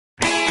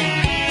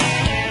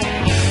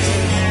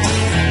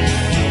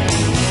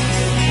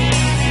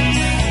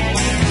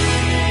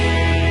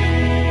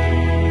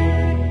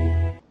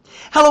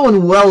Hello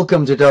and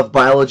welcome to Dove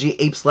Biology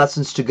Apes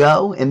Lessons to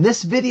Go. In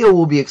this video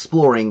we'll be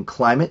exploring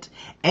climate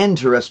and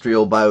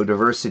terrestrial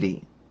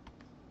biodiversity.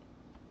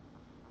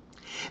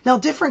 Now,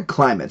 different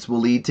climates will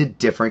lead to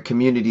different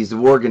communities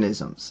of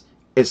organisms,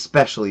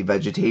 especially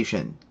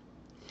vegetation.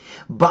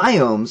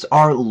 Biomes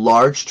are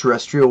large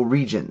terrestrial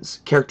regions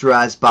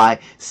characterized by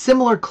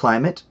similar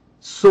climate,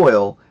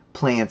 soil,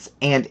 plants,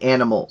 and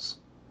animals.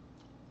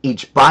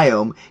 Each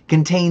biome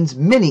contains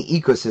many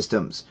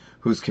ecosystems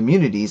whose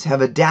communities have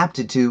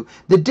adapted to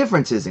the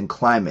differences in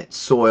climate,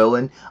 soil,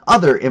 and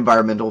other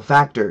environmental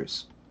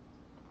factors.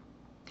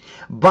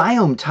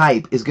 Biome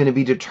type is going to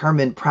be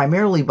determined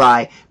primarily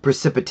by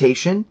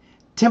precipitation,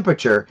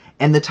 temperature,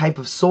 and the type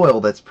of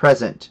soil that's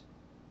present.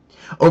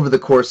 Over the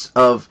course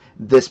of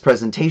this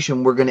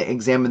presentation, we're going to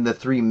examine the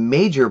three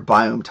major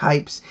biome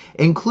types,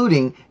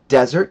 including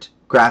desert,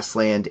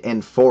 grassland,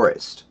 and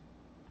forest.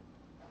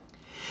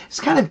 It's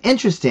kind of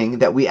interesting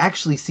that we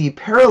actually see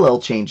parallel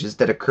changes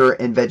that occur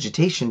in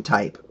vegetation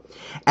type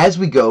as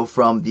we go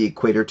from the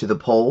equator to the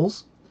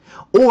poles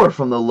or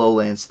from the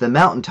lowlands to the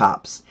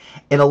mountaintops.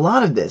 And a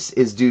lot of this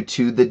is due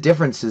to the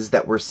differences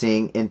that we're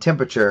seeing in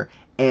temperature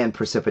and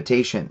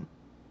precipitation.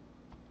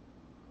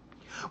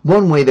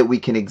 One way that we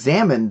can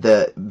examine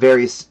the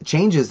various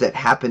changes that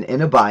happen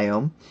in a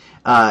biome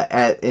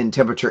in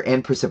temperature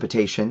and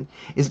precipitation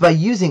is by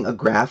using a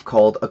graph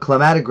called a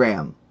climatic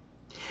ram.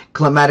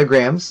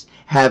 Climatograms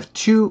have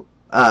two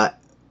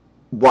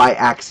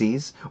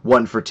y-axes,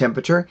 one for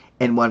temperature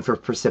and one for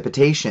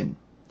precipitation.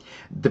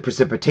 The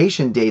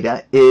precipitation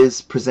data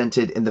is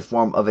presented in the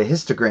form of a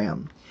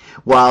histogram,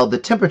 while the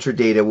temperature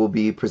data will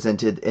be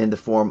presented in the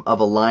form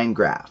of a line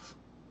graph.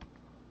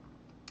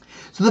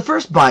 So the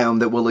first biome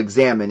that we'll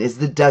examine is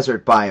the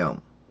desert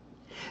biome.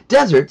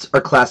 Deserts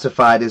are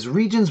classified as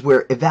regions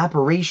where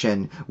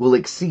evaporation will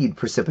exceed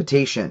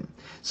precipitation,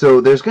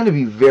 so there's going to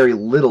be very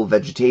little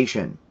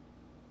vegetation.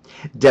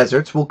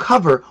 Deserts will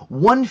cover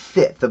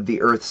 1/5 of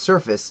the Earth's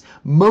surface,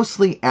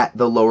 mostly at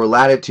the lower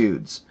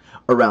latitudes,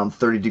 around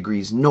 30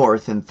 degrees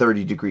north and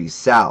 30 degrees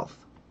south.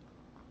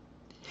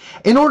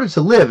 In order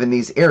to live in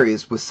these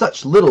areas with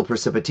such little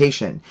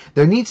precipitation,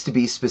 there needs to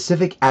be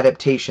specific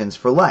adaptations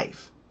for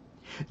life.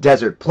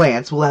 Desert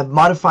plants will have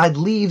modified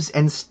leaves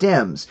and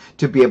stems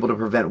to be able to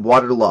prevent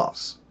water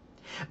loss.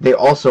 They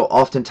also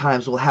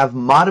oftentimes will have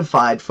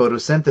modified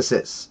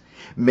photosynthesis.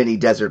 Many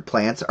desert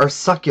plants are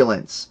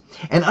succulents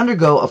and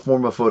undergo a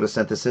form of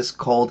photosynthesis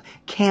called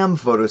CAM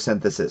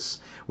photosynthesis,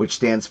 which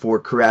stands for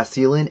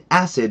caracelin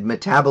acid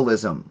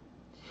metabolism.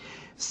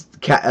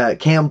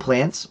 CAM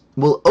plants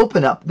will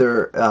open up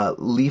their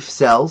leaf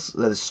cells,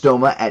 the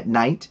stoma, at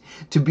night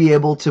to be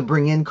able to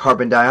bring in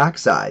carbon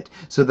dioxide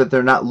so that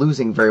they're not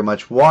losing very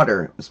much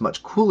water. It's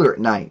much cooler at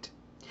night.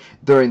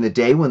 During the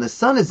day, when the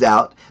sun is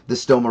out, the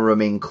stoma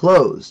remain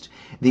closed.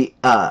 The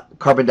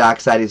carbon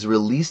dioxide is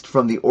released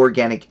from the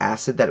organic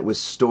acid that it was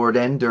stored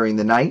in during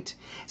the night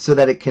so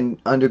that it can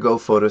undergo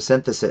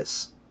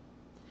photosynthesis.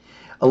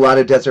 A lot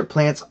of desert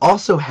plants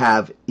also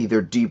have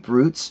either deep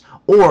roots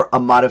or a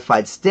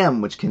modified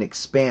stem which can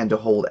expand to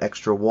hold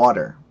extra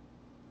water.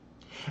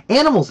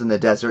 Animals in the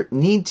desert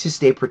need to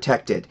stay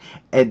protected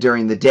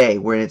during the day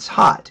when it's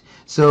hot,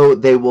 so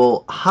they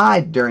will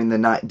hide during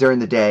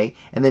the day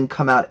and then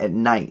come out at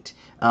night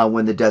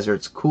when the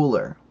desert's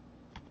cooler.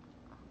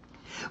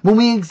 When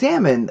we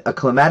examine a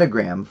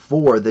climatogram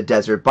for the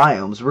desert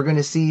biomes, we're going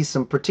to see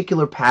some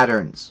particular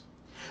patterns.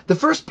 The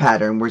first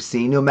pattern we're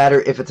seeing, no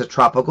matter if it's a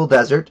tropical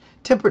desert,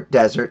 temperate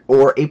desert,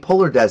 or a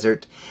polar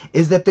desert,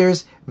 is that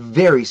there's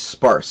very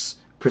sparse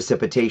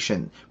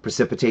precipitation.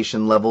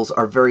 Precipitation levels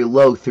are very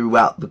low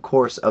throughout the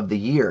course of the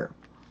year.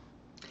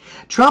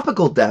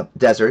 Tropical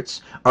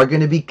deserts are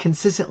going to be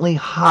consistently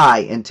high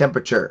in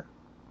temperature.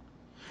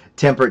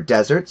 Temperate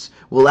deserts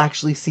will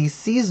actually see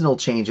seasonal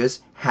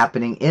changes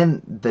happening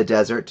in the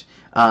desert,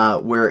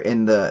 where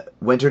in the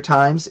winter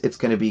times it's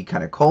going to be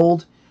kind of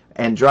cold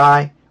and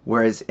dry,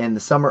 whereas in the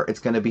summer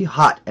it's going to be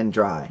hot and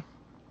dry.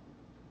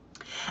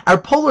 Our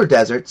polar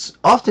deserts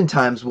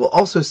oftentimes will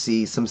also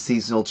see some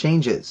seasonal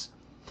changes,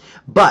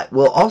 but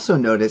we'll also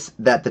notice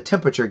that the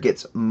temperature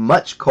gets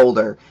much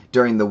colder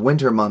during the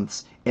winter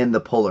months in the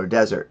polar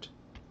desert.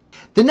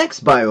 The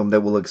next biome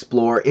that we'll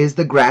explore is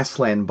the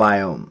grassland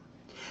biome.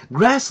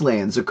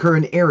 Grasslands occur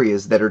in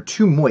areas that are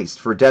too moist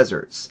for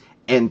deserts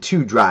and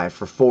too dry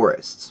for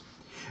forests.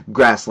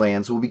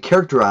 Grasslands will be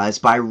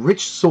characterized by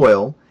rich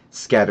soil,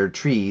 scattered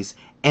trees,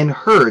 and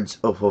herds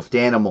of hoofed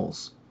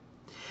animals.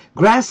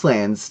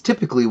 Grasslands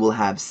typically will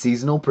have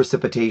seasonal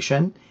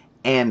precipitation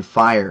and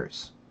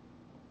fires.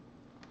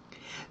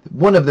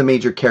 One of the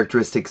major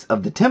characteristics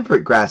of the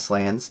temperate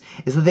grasslands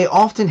is that they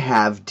often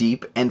have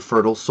deep and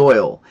fertile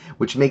soil,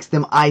 which makes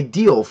them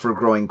ideal for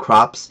growing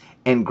crops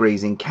and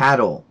grazing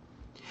cattle.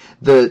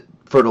 The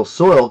fertile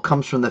soil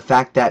comes from the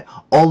fact that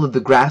all of the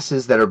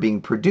grasses that are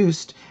being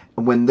produced,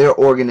 when their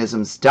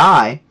organisms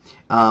die,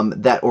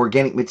 that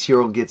organic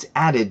material gets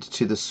added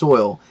to the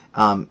soil,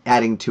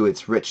 adding to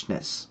its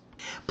richness.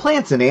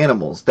 Plants and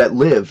animals that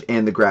live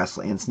in the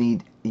grasslands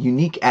need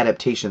unique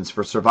adaptations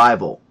for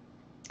survival.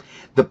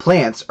 The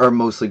plants are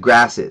mostly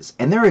grasses,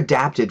 and they're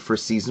adapted for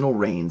seasonal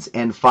rains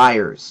and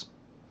fires.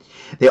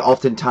 They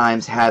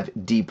oftentimes have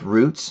deep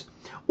roots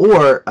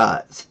or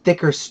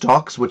thicker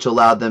stalks which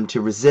allow them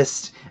to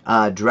resist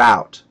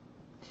drought.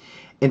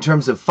 In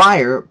terms of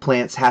fire,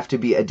 plants have to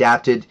be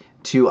adapted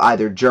to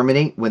either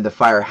germinate when the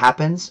fire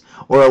happens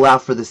or allow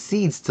for the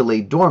seeds to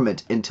lay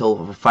dormant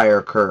until a fire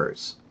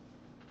occurs.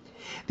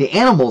 The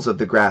animals of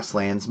the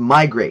grasslands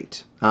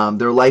migrate.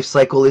 Their life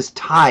cycle is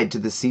tied to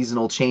the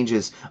seasonal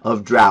changes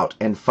of drought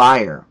and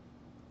fire.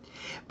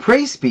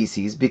 Prey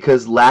species,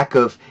 because lack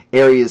of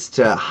areas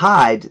to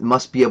hide,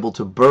 must be able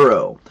to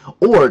burrow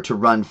or to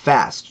run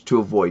fast to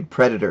avoid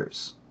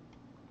predators.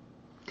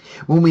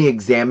 When we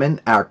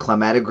examine our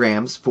climatic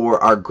rams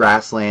for our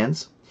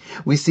grasslands,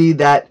 we see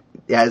that,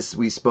 as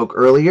we spoke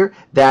earlier,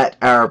 that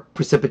our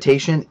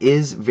precipitation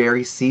is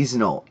very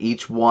seasonal.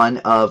 Each one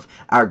of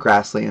our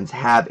grasslands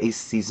have a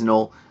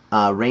seasonal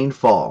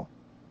rainfall.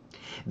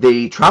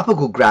 The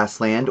tropical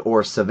grassland,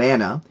 or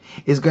savanna,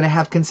 is going to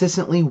have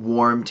consistently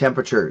warm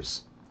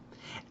temperatures.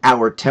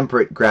 Our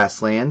temperate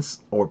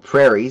grasslands, or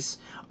prairies,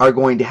 are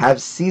going to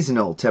have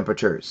seasonal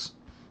temperatures.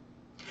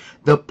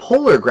 The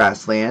polar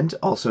grassland,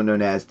 also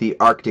known as the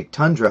Arctic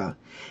tundra,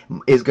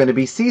 is going to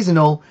be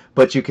seasonal,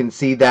 but you can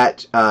see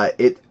that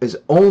it is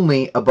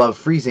only above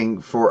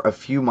freezing for a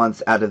few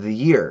months out of the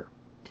year.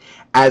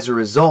 As a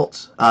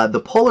result,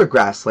 the polar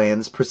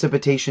grasslands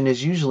precipitation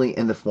is usually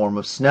in the form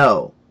of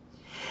snow.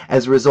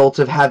 As a result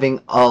of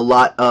having a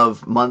lot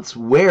of months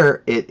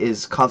where it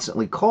is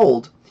constantly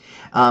cold,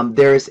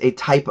 there's a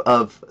type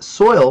of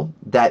soil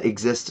that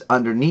exists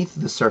underneath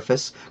the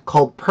surface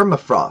called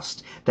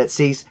permafrost that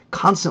stays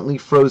constantly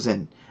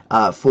frozen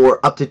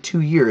for up to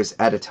 2 years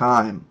at a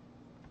time.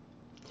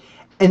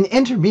 An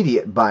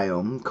intermediate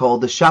biome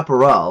called the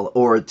chaparral,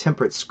 or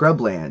temperate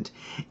scrubland,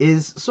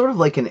 is sort of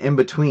like an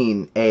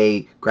in-between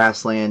a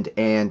grassland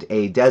and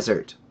a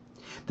desert.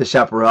 The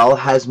chaparral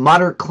has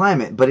moderate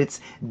climate, but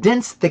its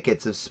dense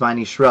thickets of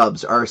spiny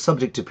shrubs are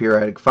subject to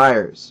periodic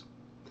fires.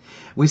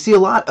 We see a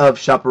lot of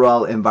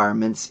chaparral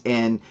environments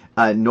in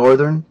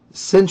northern,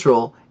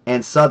 central,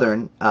 and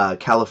southern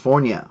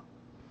California.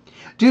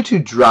 Due to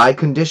dry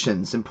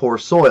conditions and poor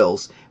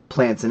soils,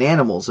 plants and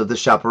animals of the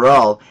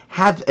chaparral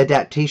have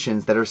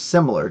adaptations that are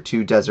similar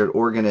to desert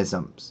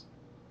organisms.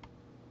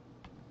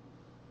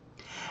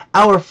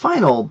 Our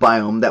final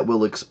biome that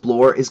we'll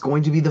explore is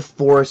going to be the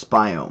forest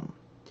biome.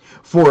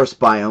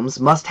 Forest biomes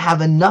must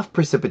have enough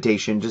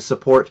precipitation to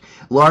support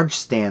large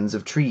stands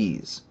of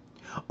trees.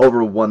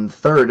 Over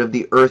 1/3 of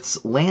the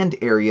Earth's land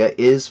area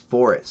is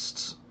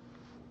forests.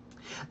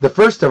 The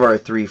first of our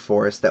 3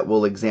 forests that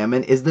we'll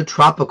examine is the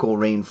tropical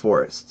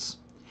rainforests.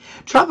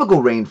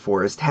 Tropical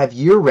rainforests have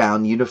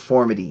year-round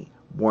uniformity,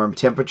 warm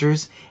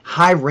temperatures,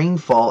 high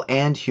rainfall,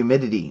 and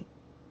humidity.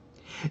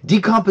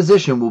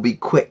 Decomposition will be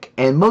quick,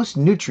 and most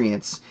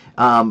nutrients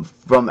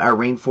from our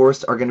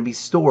rainforests are going to be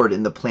stored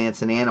in the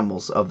plants and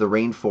animals of the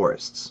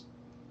rainforests.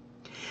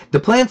 The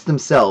plants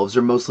themselves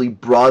are mostly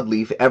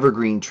broadleaf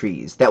evergreen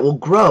trees that will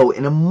grow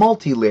in a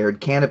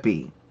multi-layered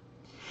canopy.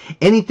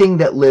 Anything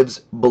that lives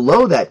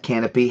below that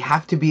canopy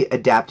have to be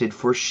adapted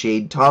for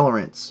shade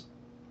tolerance.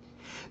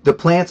 The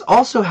plants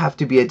also have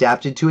to be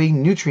adapted to a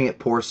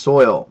nutrient-poor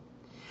soil.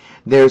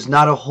 There's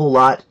not a whole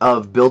lot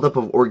of buildup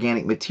of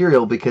organic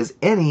material because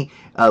any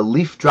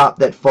leaf drop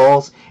that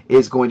falls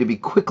is going to be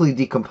quickly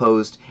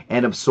decomposed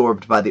and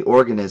absorbed by the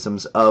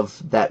organisms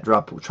of that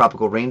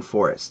tropical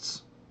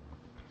rainforests.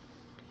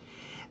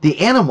 The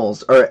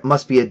animals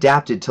must be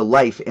adapted to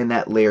life in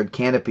that layered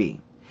canopy.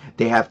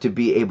 They have to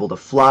be able to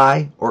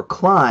fly or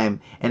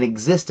climb and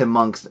exist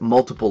amongst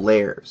multiple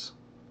layers.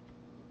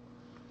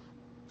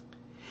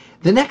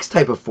 The next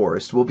type of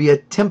forest will be a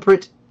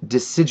temperate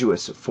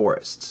deciduous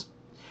forests,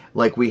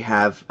 like we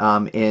have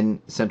in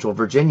central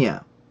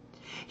Virginia.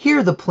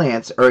 Here the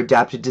plants are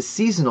adapted to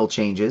seasonal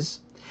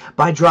changes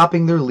by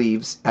dropping their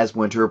leaves as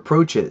winter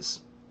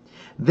approaches.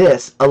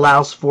 This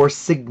allows for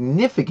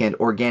significant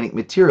organic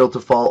material to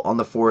fall on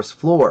the forest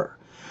floor,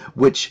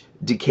 which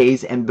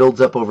decays and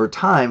builds up over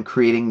time,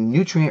 creating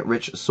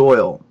nutrient-rich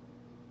soil.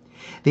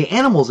 The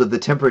animals of the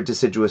temperate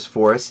deciduous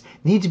forests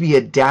need to be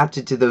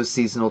adapted to those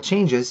seasonal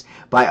changes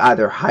by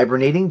either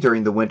hibernating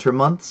during the winter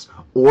months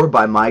or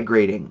by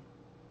migrating.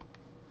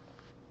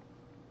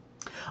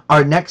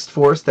 Our next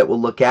forest that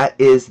we'll look at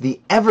is the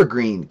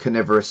evergreen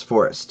coniferous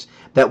forest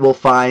that we'll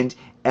find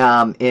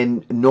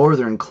in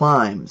northern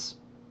climes.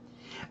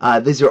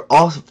 These are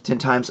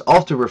oftentimes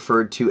also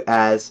referred to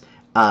as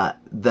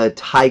the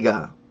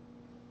taiga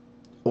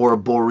or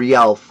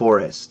boreal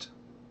forest.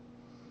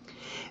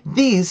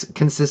 These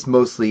consist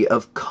mostly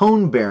of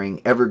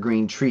cone-bearing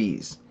evergreen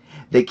trees.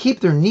 They keep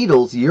their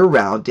needles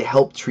year-round to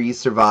help trees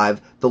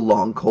survive the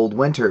long cold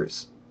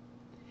winters.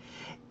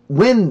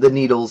 When the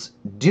needles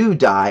do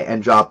die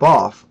and drop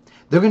off,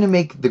 they're going to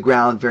make the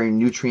ground very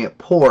nutrient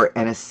poor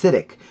and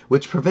acidic,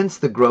 which prevents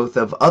the growth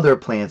of other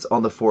plants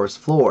on the forest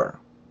floor.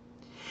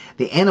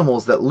 The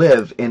animals that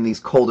live in these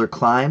colder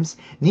climes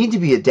need to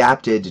be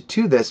adapted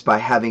to this by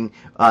having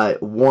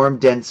warm,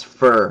 dense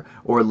fur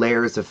or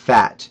layers of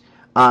fat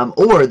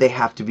or they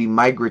have to be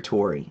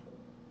migratory.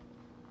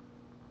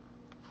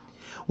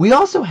 We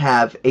also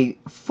have a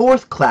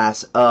fourth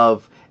class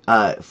of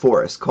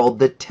forest called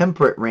the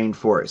temperate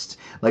rainforest,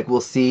 like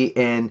we'll see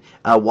in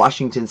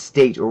Washington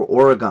State or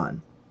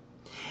Oregon.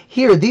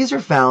 Here, these are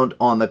found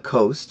on the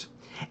coast,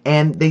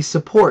 and they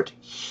support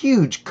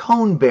huge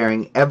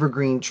cone-bearing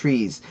evergreen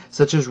trees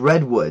such as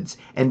redwoods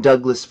and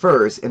Douglas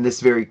firs in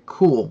this very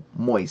cool,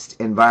 moist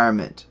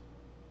environment.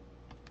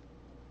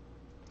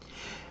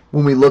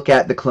 When we look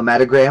at the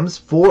climatograms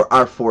for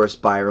our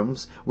forest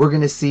biomes, we're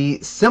going to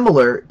see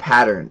similar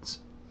patterns.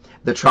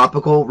 The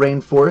tropical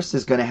rainforest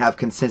is going to have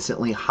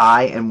consistently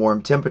high and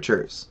warm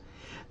temperatures.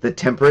 The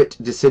temperate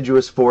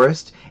deciduous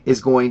forest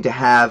is going to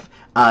have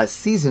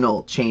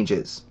seasonal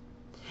changes.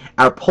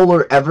 Our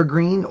polar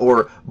evergreen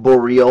or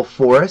boreal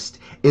forest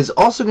is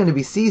also going to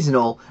be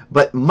seasonal,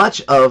 but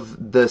much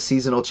of the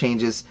seasonal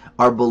changes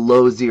are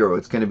below zero.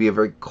 It's going to be a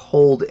very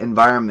cold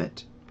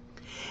environment.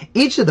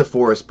 Each of the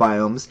forest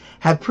biomes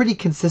have pretty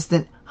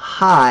consistent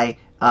high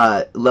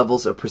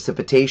levels of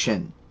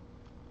precipitation,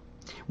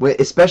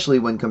 especially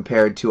when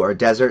compared to our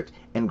desert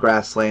and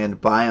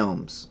grassland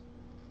biomes.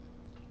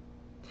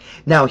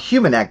 Now,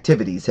 human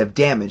activities have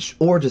damaged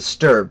or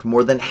disturbed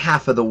more than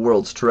half of the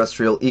world's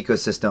terrestrial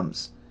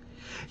ecosystems.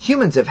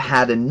 Humans have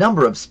had a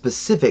number of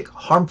specific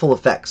harmful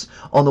effects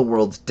on the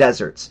world's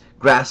deserts,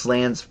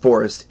 grasslands,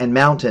 forests, and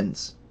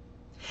mountains.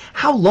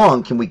 How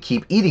long can we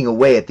keep eating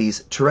away at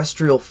these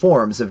terrestrial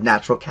forms of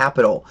natural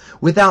capital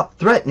without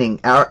threatening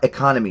our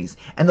economies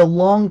and the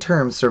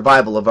long-term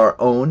survival of our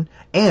own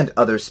and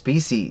other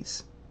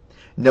species?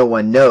 No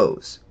one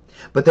knows,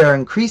 but there are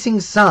increasing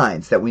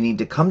signs that we need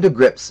to come to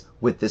grips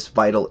with this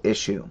vital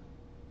issue.